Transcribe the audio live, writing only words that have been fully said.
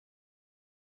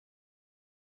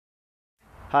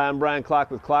Hi, I'm Brian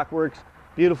Klock with Klock Werks.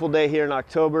 Beautiful day here in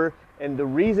October, and the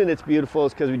reason it's beautiful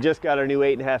is because we just got our new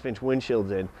 8.5-inch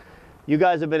windshields in. You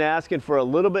guys have been asking for a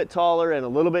little bit taller and a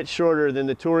little bit shorter than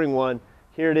the touring one.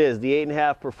 Here it is, the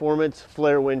 8.5 Performance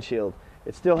Flare Windshield.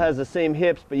 It still has the same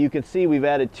hips, but you can see we've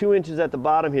added 2 inches at the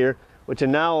bottom here, which will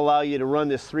now allow you to run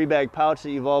this 3-bag pouch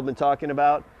that you've all been talking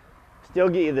about. Still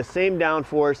get you the same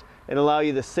downforce and allow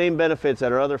you the same benefits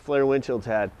that our other Flare windshields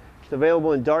had. It's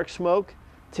available in dark smoke,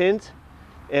 tint,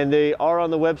 and they are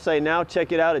on the website now.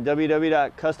 Check it out at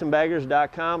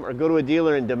www.custombaggers.com or go to a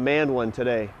dealer and demand one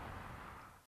today.